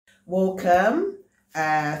Welcome.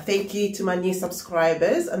 Thank you to my new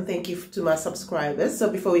subscribers and thank you to my subscribers. So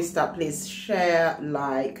before we start, please share,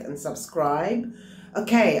 like and subscribe.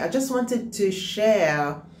 Okay, I just wanted to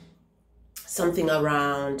share something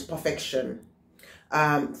around perfection.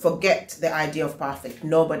 Forget the idea of perfect.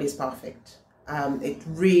 Nobody's perfect. It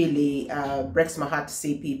really breaks my heart to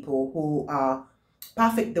see people who are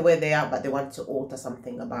perfect the way they are, but they want to alter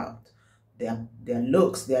something about their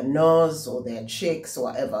looks, their nose or their cheeks or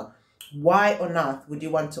whatever. Why on earth would you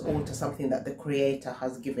want to alter something that the Creator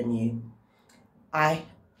has given you? I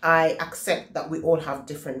accept that we all have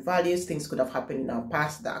different values. Things could have happened in our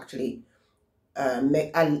past that actually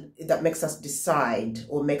that makes us decide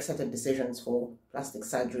or make certain decisions for plastic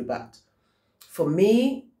surgery. But for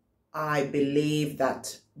me, I believe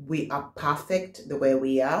that we are perfect the way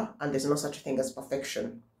we are, and there's no such thing as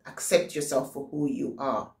perfection. Accept yourself for who you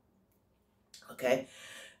are. Okay.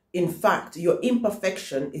 In fact, your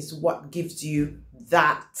imperfection is what gives you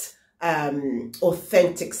that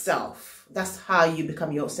authentic self. That's how you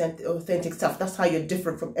become your authentic self. That's how you're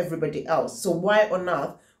different from everybody else. So why on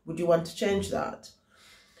earth would you want to change that?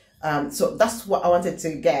 So that's what I wanted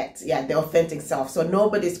to get. Yeah, the authentic self. So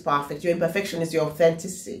nobody's perfect. Your imperfection is your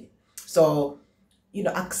authenticity. So, you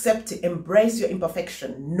know, accept it, embrace your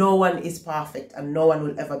imperfection. No one is perfect and no one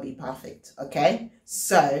will ever be perfect. Okay.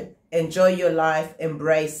 So enjoy your life,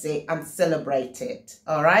 embrace it and celebrate it.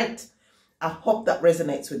 All right. I hope that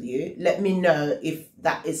resonates with you. Let me know if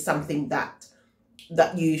that is something that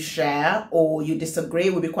you share or you disagree.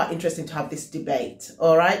 It would be quite interesting to have this debate.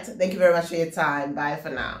 All right. Thank you very much for your time. Bye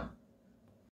for now.